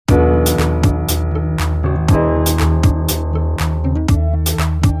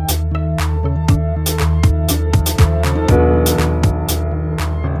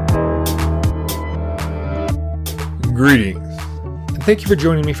Thank you for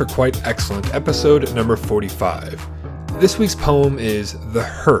joining me for quite excellent episode number 45. This week's poem is The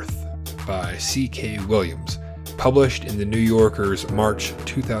Hearth by C.K. Williams, published in the New Yorker's March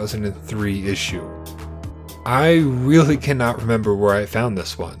 2003 issue. I really cannot remember where I found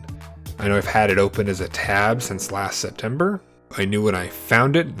this one. I know I've had it open as a tab since last September. I knew when I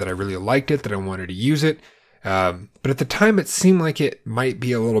found it that I really liked it, that I wanted to use it. But at the time it seemed like it might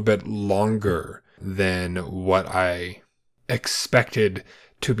be a little bit longer than what I expected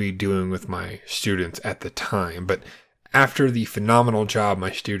to be doing with my students at the time. But after the phenomenal job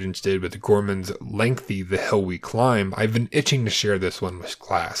my students did with Gorman's lengthy The Hill We Climb, I've been itching to share this one with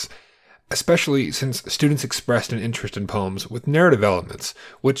class, especially since students expressed an interest in poems with narrative elements,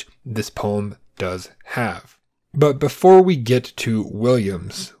 which this poem does have. But before we get to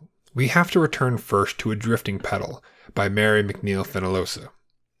Williams, we have to return first to A Drifting Petal by Mary McNeill Fenollosa.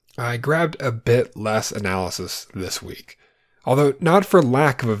 I grabbed a bit less analysis this week, although not for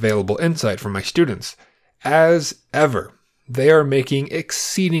lack of available insight from my students. As ever, they are making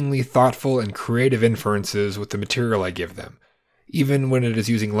exceedingly thoughtful and creative inferences with the material I give them, even when it is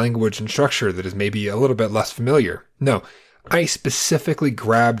using language and structure that is maybe a little bit less familiar. No, I specifically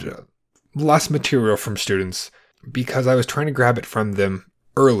grabbed less material from students because I was trying to grab it from them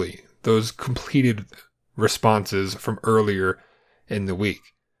early, those completed responses from earlier in the week.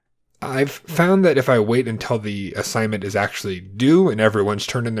 I've found that if I wait until the assignment is actually due and everyone's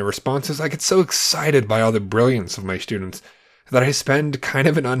turned in their responses, I get so excited by all the brilliance of my students that I spend kind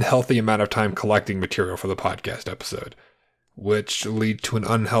of an unhealthy amount of time collecting material for the podcast episode, which leads to an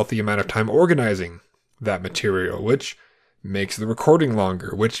unhealthy amount of time organizing that material, which makes the recording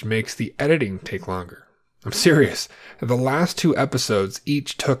longer, which makes the editing take longer. I'm serious. The last 2 episodes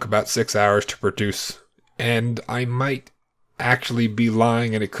each took about 6 hours to produce, and I might actually be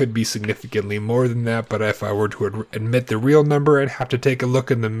lying, and it could be significantly more than that, but if I were to admit the real number, I'd have to take a look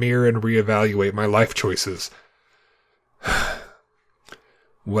in the mirror and reevaluate my life choices.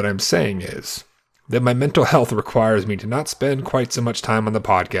 What I'm saying is that my mental health requires me to not spend quite so much time on the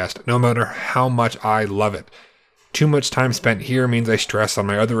podcast, no matter how much I love it. Too much time spent here means I stress on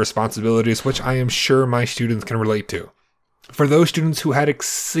my other responsibilities, which I am sure my students can relate to. For those students who had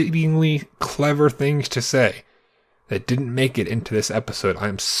exceedingly clever things to say that didn't make it into this episode,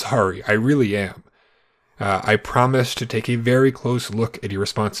 I'm sorry. I really am. I promise to take a very close look at your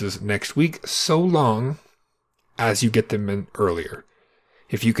responses next week, so long as you get them in earlier.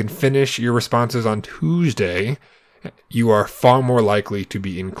 If you can finish your responses on Tuesday, you are far more likely to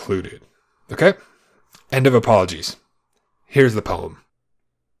be included. Okay? End of apologies. Here's the poem.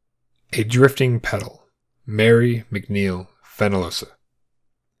 A Drifting Petal, Mary McNeill Fenollosa.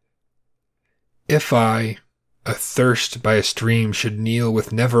 If I, athirst by a stream, should kneel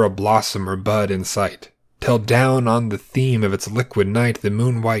with never a blossom or bud in sight, till down on the theme of its liquid night the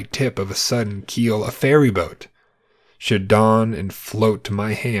moon-white tip of a sudden keel, a fairy boat, should dawn and float to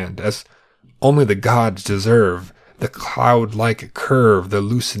my hand, as only the gods deserve, the cloud-like curve, the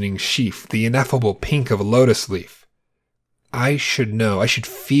loosening sheaf, the ineffable pink of a lotus leaf, I should know, I should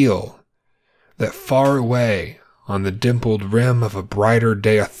feel that far away on the dimpled rim of a brighter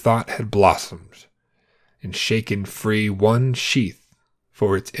day a thought had blossomed, and shaken free one sheath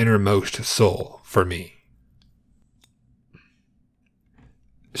for its innermost soul for me.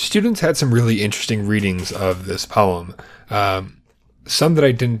 Students had some really interesting readings of this poem, some that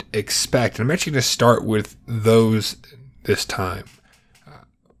I didn't expect, and I'm actually going to start with those this time.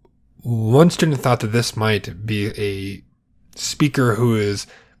 One student thought that this might be a speaker who is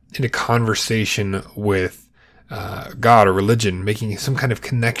in a conversation with God or religion, making some kind of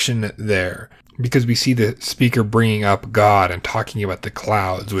connection there, because we see the speaker bringing up God and talking about the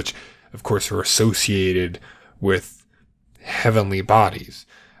clouds, which of course are associated with heavenly bodies.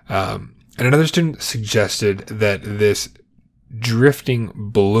 And another student suggested that this drifting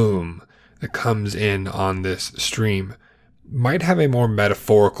bloom that comes in on this stream might have a more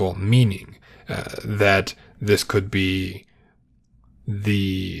metaphorical meaning, that this could be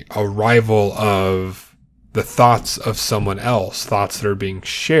the arrival of the thoughts of someone else, thoughts that are being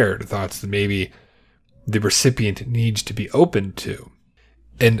shared, thoughts that maybe the recipient needs to be open to.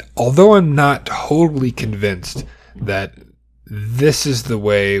 And although I'm not totally convinced that this is the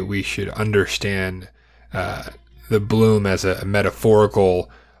way we should understand the bloom as a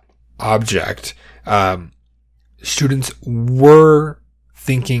metaphorical object, students were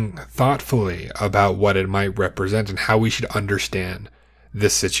thinking thoughtfully about what it might represent and how we should understand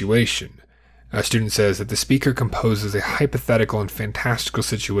this situation. A student says that the speaker composes a hypothetical and fantastical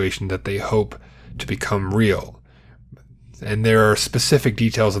situation that they hope to become real. And there are specific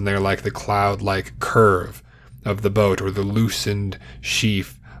details in there like the cloud-like curve of the boat or the loosened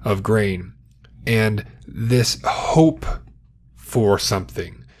sheaf of grain. And this hope for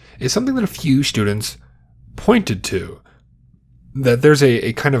something is something that a few students pointed to, that there's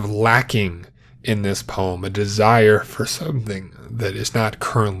a kind of lacking in this poem, a desire for something that is not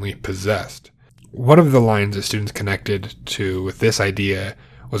currently possessed. One of the lines that students connected to with this idea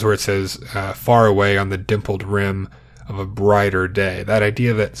was where it says, far away on the dimpled rim of a brighter day. That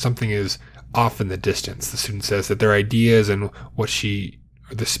idea that something is off in the distance. The student says that their ideas and what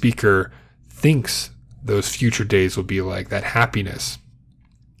the speaker thinks those future days will be like, that happiness,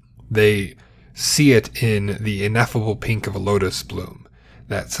 they see it in the ineffable pink of a lotus bloom.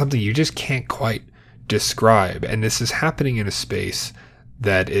 That's something you just can't quite describe. And this is happening in a space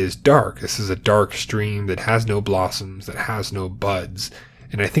that is dark. This is a dark stream that has no blossoms, that has no buds.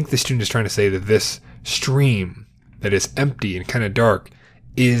 And I think the student is trying to say that this stream that is empty and kind of dark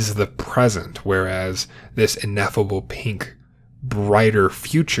is the present, whereas this ineffable pink, brighter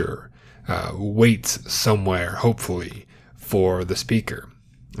future waits somewhere, hopefully, for the speaker.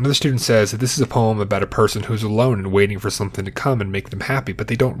 Another student says that this is a poem about a person who's alone and waiting for something to come and make them happy, but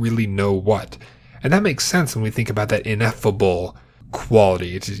they don't really know what. And that makes sense when we think about that ineffable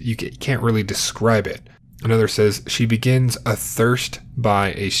quality. You can't really describe it. Another says, she begins athirst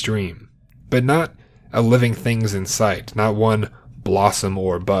by a stream, but not a living thing's in sight, not one blossom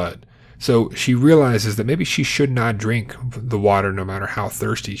or bud. So she realizes that maybe she should not drink the water no matter how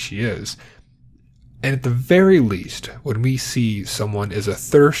thirsty she is. And at the very least, when we see someone is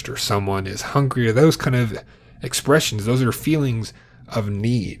athirst or someone is hungry, or those kind of expressions, those are feelings of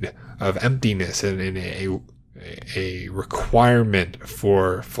need, of emptiness, and a requirement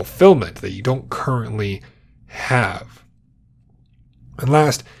for fulfillment that you don't currently have. And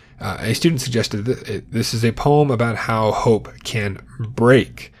last, a student suggested that this is a poem about how hope can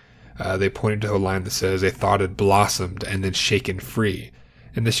break. They pointed to a line that says, a thought had blossomed and then shaken free.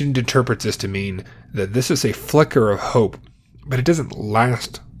 And the student interprets this to mean that this is a flicker of hope, but it doesn't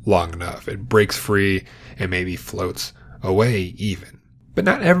last long enough. It breaks free and maybe floats away even. But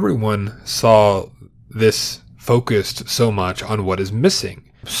not everyone saw this focused so much on what is missing.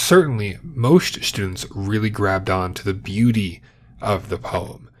 Certainly, most students really grabbed on to the beauty of the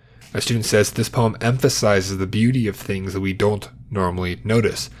poem. A student says this poem emphasizes the beauty of things that we don't normally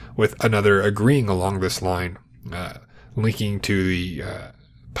notice, with another agreeing along this line, linking to the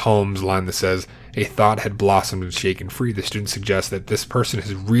poem's line that says, a thought had blossomed and shaken free. The student suggests that this person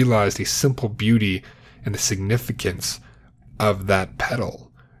has realized a simple beauty and the significance of that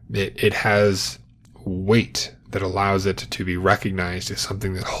petal. It has weight that allows it to be recognized as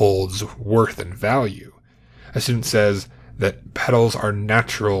something that holds worth and value. A student says that petals are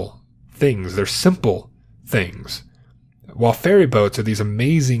natural things. They're simple things. While ferry boats are these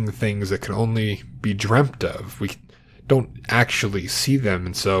amazing things that can only be dreamt of, we don't actually see them.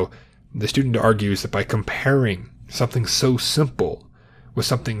 And so the student argues that by comparing something so simple with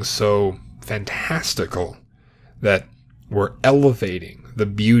something so fantastical, that we're elevating the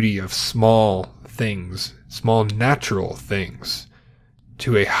beauty of small things, small natural things,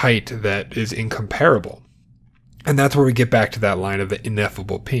 to a height that is incomparable. And that's where we get back to that line of the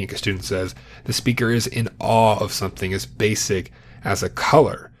ineffable pink. A student says, the speaker is in awe of something as basic as a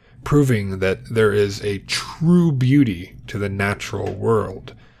color, proving that there is a true beauty to the natural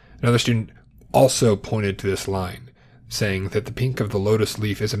world. Another student also pointed to this line, saying that the pink of the lotus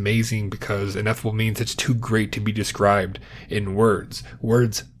leaf is amazing because ineffable means it's too great to be described in words.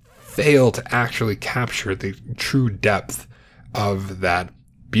 Words fail to actually capture the true depth of that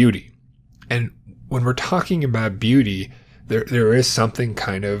beauty. And when we're talking about beauty, there is something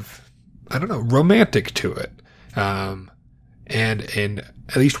kind of, romantic to it. And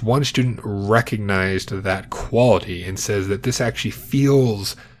at least one student recognized that quality and says that this actually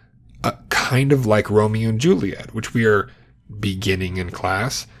feels kind of like Romeo and Juliet, which we are beginning in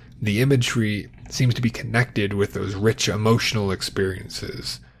class. The imagery seems to be connected with those rich emotional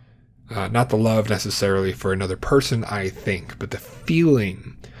experiences. Not the love necessarily for another person, I think, but the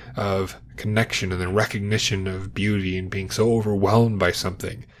feeling of connection and the recognition of beauty and being so overwhelmed by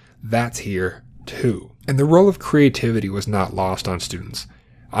something. That's here too. And the role of creativity was not lost on students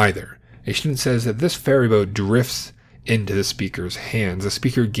either. A student says that this ferryboat drifts into the speaker's hands. The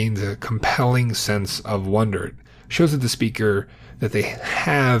speaker gains a compelling sense of wonder. It shows the speaker that they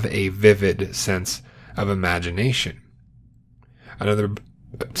have a vivid sense of imagination. Another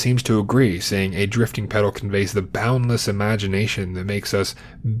seems to agree, saying a drifting petal conveys the boundless imagination that makes us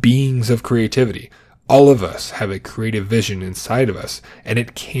beings of creativity. All of us have a creative vision inside of us, and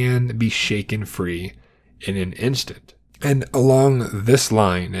it can be shaken free in an instant. And along this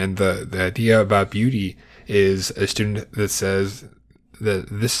line, and the idea about beauty is a student that says that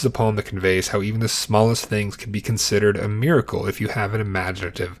this is a poem that conveys how even the smallest things can be considered a miracle if you have an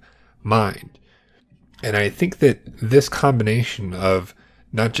imaginative mind. And I think that this combination of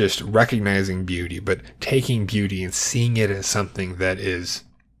not just recognizing beauty, but taking beauty and seeing it as something that is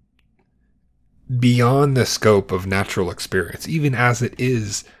beyond the scope of natural experience, even as it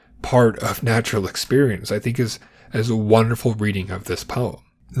is part of natural experience, I think is a wonderful reading of this poem.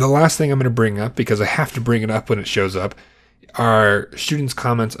 The last thing I'm going to bring up, because I have to bring it up when it shows up, are students'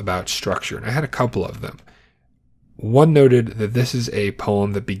 comments about structure. And I had a couple of them. One noted that this is a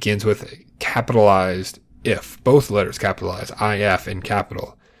poem that begins with a capitalized if, both letters capitalized, IF in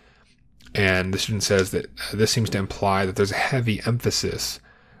capital. And the student says that this seems to imply that there's a heavy emphasis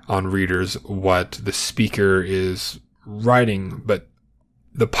on readers what the speaker is writing, but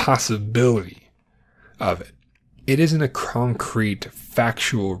the possibility of it. It isn't a concrete,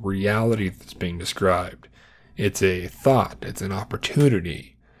 factual reality that's being described. It's a thought. It's an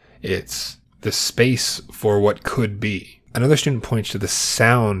opportunity. It's the space for what could be. Another student points to the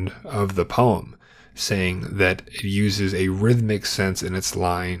sound of the poem, saying that it uses a rhythmic sense in its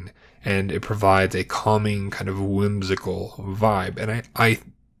line, and it provides a calming, kind of whimsical vibe. And I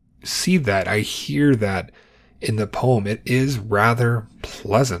see that. I hear that in the poem. It is rather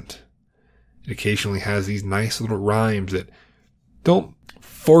pleasant. It occasionally has these nice little rhymes that don't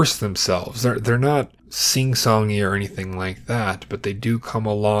force themselves. They're not sing-songy or anything like that, but they do come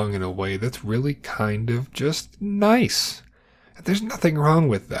along in a way that's really kind of just nice. There's nothing wrong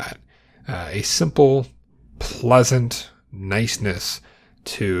with that. A simple, pleasant niceness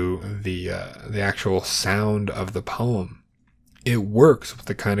to the actual sound of the poem. It works with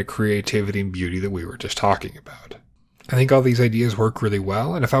the kind of creativity and beauty that we were just talking about. I think all these ideas work really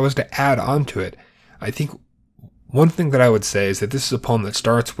well, and if I was to add on to it, I think one thing that I would say is that this is a poem that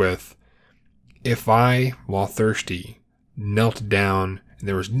starts with, if I, while thirsty, knelt down and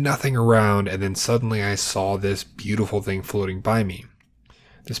there was nothing around, and then suddenly I saw this beautiful thing floating by me.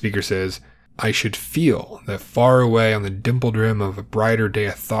 The speaker says, I should feel that far away on the dimpled rim of a brighter day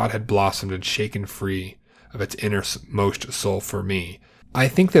a thought had blossomed and shaken free of its innermost soul for me. I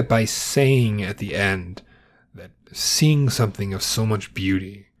think that by saying at the end that seeing something of so much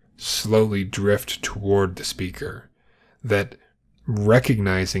beauty slowly drift toward the speaker, that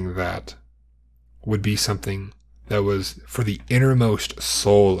recognizing that would be something that was for the innermost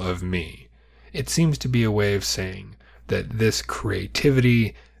soul of me. It seems to be a way of saying that this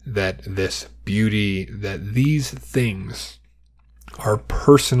creativity, that this beauty, that these things are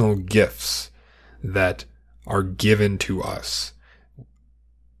personal gifts that are given to us.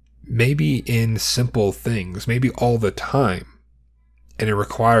 Maybe in simple things, maybe all the time. And it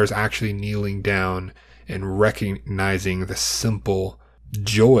requires actually kneeling down and recognizing the simple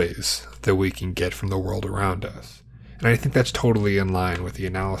joys that we can get from the world around us. And I think that's totally in line with the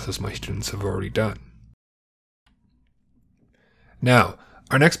analysis my students have already done. Now,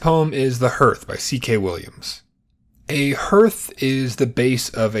 our next poem is The Hearth by C.K. Williams. A hearth is the base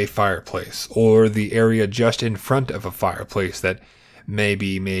of a fireplace, or the area just in front of a fireplace that may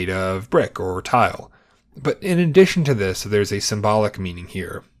be made of brick or tile. But in addition to this, there's a symbolic meaning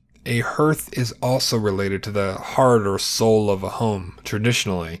here. A hearth is also related to the heart or soul of a home,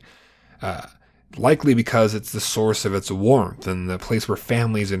 traditionally, likely because it's the source of its warmth and the place where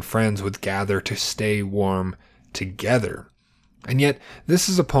families and friends would gather to stay warm together. And yet, this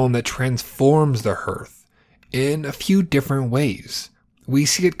is a poem that transforms the hearth in a few different ways. We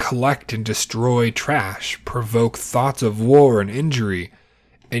see it collect and destroy trash, provoke thoughts of war and injury,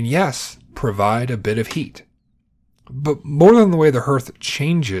 and yes, provide a bit of heat. But more than the way the hearth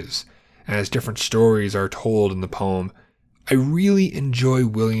changes as different stories are told in the poem, I really enjoy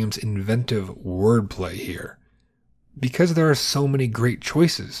Williams' inventive wordplay here. Because there are so many great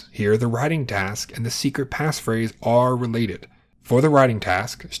choices here, the writing task and the secret passphrase are related. For the writing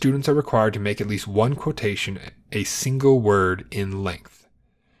task, students are required to make at least one quotation a single word in length.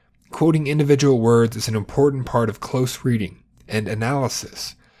 Quoting individual words is an important part of close reading and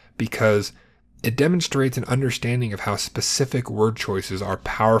analysis because it demonstrates an understanding of how specific word choices are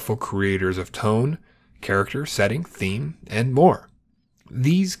powerful creators of tone, character, setting, theme, and more.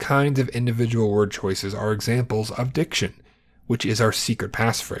 These kinds of individual word choices are examples of diction, which is our secret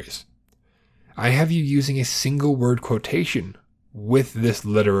passphrase. I have you using a single word quotation with this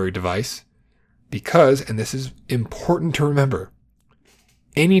literary device because, and this is important to remember,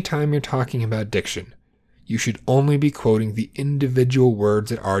 anytime you're talking about diction, you should only be quoting the individual words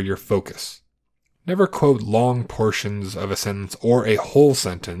that are your focus. Never quote long portions of a sentence or a whole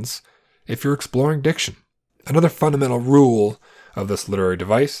sentence if you're exploring diction. Another fundamental rule of this literary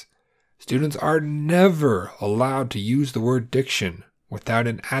device, Students are never allowed to use the word diction without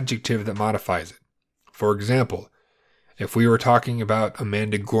an adjective that modifies it. For example, if we were talking about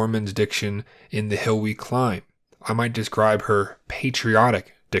Amanda Gorman's diction in The Hill We Climb, I might describe her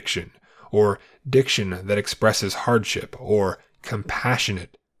patriotic diction, or diction that expresses hardship, or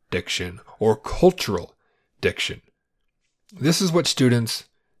compassionate diction, or cultural diction. This is what students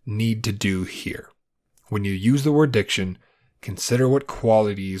need to do here. When you use the word diction, consider what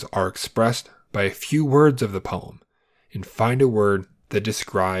qualities are expressed by a few words of the poem, and find a word that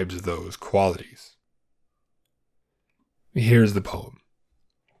describes those qualities. Here's the poem.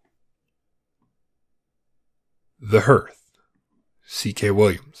 The Hearth, C.K.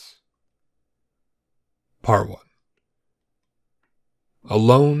 Williams. Part 1.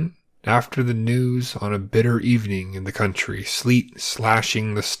 Alone, after the news on a bitter evening in the country, sleet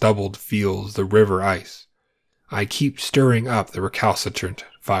slashing the stubbled fields, the river ice, I keep stirring up the recalcitrant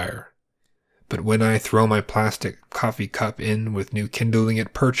fire. But when I throw my plastic coffee cup in with new kindling,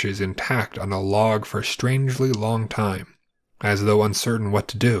 it perches intact on a log for a strangely long time, as though uncertain what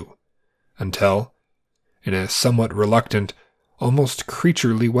to do, until, in a somewhat reluctant, almost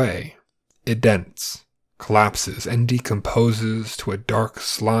creaturely way, it dents, collapses, and decomposes to a dark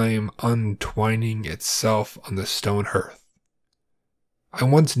slime untwining itself on the stone hearth. I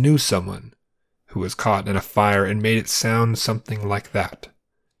once knew someone who was caught in a fire and made it sound something like that.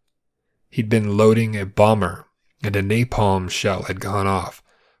 He'd been loading a bomber, and a napalm shell had gone off.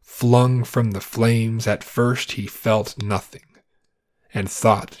 Flung from the flames, at first he felt nothing, and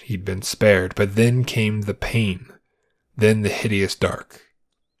thought he'd been spared, but then came the pain, then the hideous dark.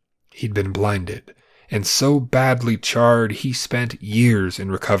 He'd been blinded, and so badly charred he spent years in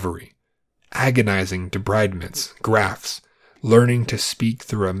recovery, agonizing debridements, grafts, learning to speak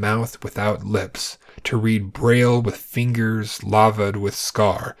through a mouth without lips, to read braille with fingers lavaed with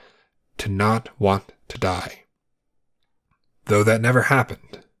scar, to not want to die. Though that never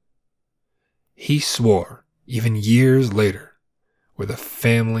happened. He swore, even years later, with a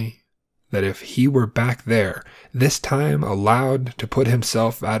family, that if he were back there, this time allowed to put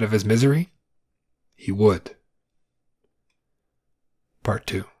himself out of his misery, he would. Part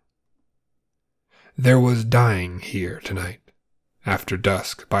 2. There was dying here tonight, after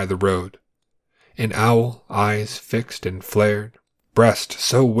dusk by the road. An owl, eyes fixed and flared, breast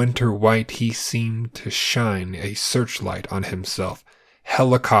so winter white he seemed to shine a searchlight on himself,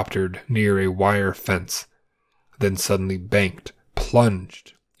 helicoptered near a wire fence, then suddenly banked,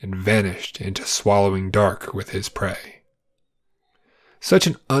 plunged, and vanished into swallowing dark with his prey. Such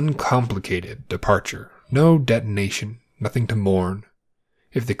an uncomplicated departure, no detonation, nothing to mourn.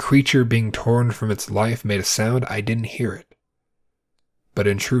 If the creature being torn from its life made a sound, I didn't hear it. But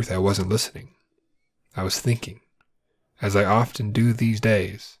in truth, I wasn't listening. I was thinking, as I often do these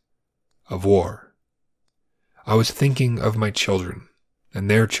days, of war. I was thinking of my children and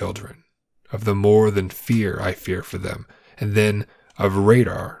their children, of the more than fear I fear for them, and then of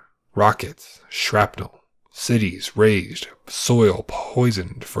radar, rockets, shrapnel, cities razed, soil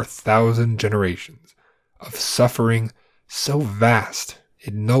poisoned for 1,000 generations, of suffering so vast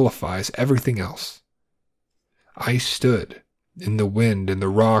it nullifies everything else. I stood in the wind and the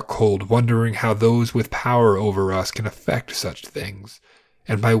raw cold, wondering how those with power over us can effect such things,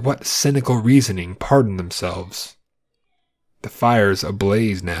 and by what cynical reasoning pardon themselves. The fire's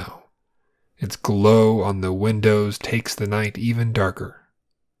ablaze now. Its glow on the windows takes the night even darker,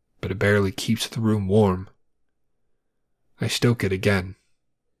 but it barely keeps the room warm. I stoke it again,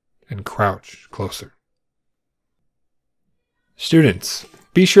 and crouch closer. Students,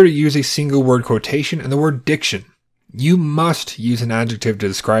 be sure to use a single word quotation and the word diction. You must use an adjective to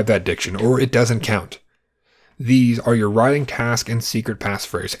describe that diction, or it doesn't count. These are your writing task and secret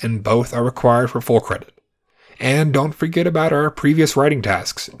passphrase, and both are required for full credit. And don't forget about our previous writing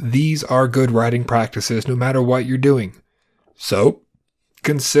tasks. These are good writing practices no matter what you're doing. So,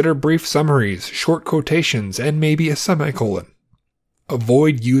 consider brief summaries, short quotations, and maybe a semicolon.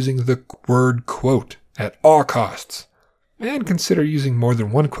 Avoid using the word quote at all costs, and consider using more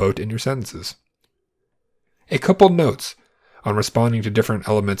than one quote in your sentences. A couple notes on responding to different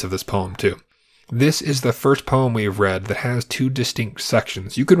elements of this poem, too. This is the first poem we have read that has two distinct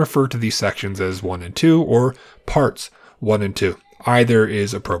sections. You can refer to these sections as 1 and 2 or parts 1 and 2. Either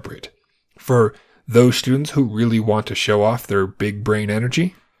is appropriate. For those students who really want to show off their big brain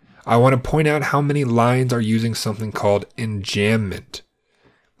energy, I want to point out how many lines are using something called enjambment.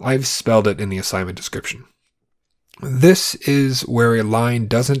 I've spelled it in the assignment description. This is where a line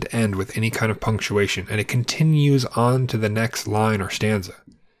doesn't end with any kind of punctuation, and it continues on to the next line or stanza.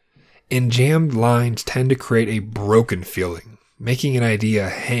 Enjambed lines tend to create a broken feeling, making an idea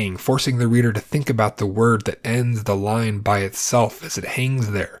hang, forcing the reader to think about the word that ends the line by itself as it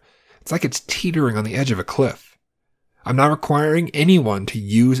hangs there. It's like it's teetering on the edge of a cliff. I'm not requiring anyone to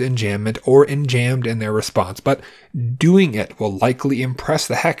use enjambment or enjammed in their response, but doing it will likely impress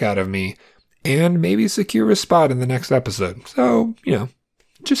the heck out of me and maybe secure a spot in the next episode. So,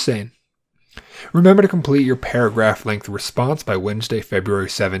 just saying. Remember to complete your paragraph-length response by Wednesday, February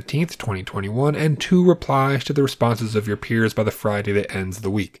 17th, 2021, and 2 replies to the responses of your peers by the Friday that ends the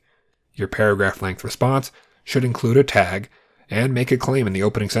week. Your paragraph-length response should include a tag and make a claim in the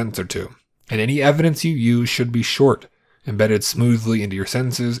opening sentence or two. And any evidence you use should be short, embedded smoothly into your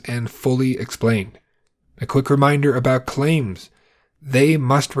sentences, and fully explained. A quick reminder about claims. They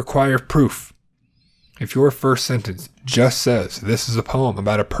must require proof. If your first sentence just says, "This is a poem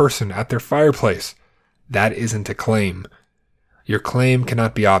about a person at their fireplace," that isn't a claim. Your claim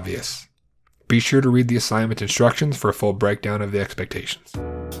cannot be obvious. Be sure to read the assignment instructions for a full breakdown of the expectations.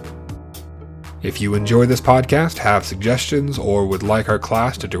 If you enjoy this podcast, have suggestions, or would like our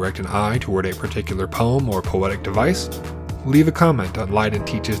class to direct an eye toward a particular poem or poetic device, leave a comment on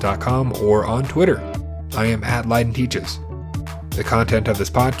leidenteaches.com or on Twitter. I am @leidenteaches. The content of this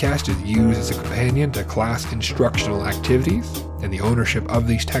podcast is used as a companion to class instructional activities, and the ownership of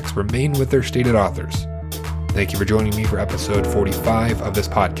these texts remain with their stated authors. Thank you for joining me for episode 45 of this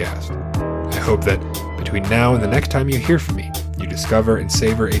podcast. I hope that between now and the next time you hear from me, you discover and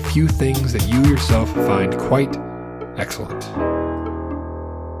savor a few things that you yourself find quite excellent.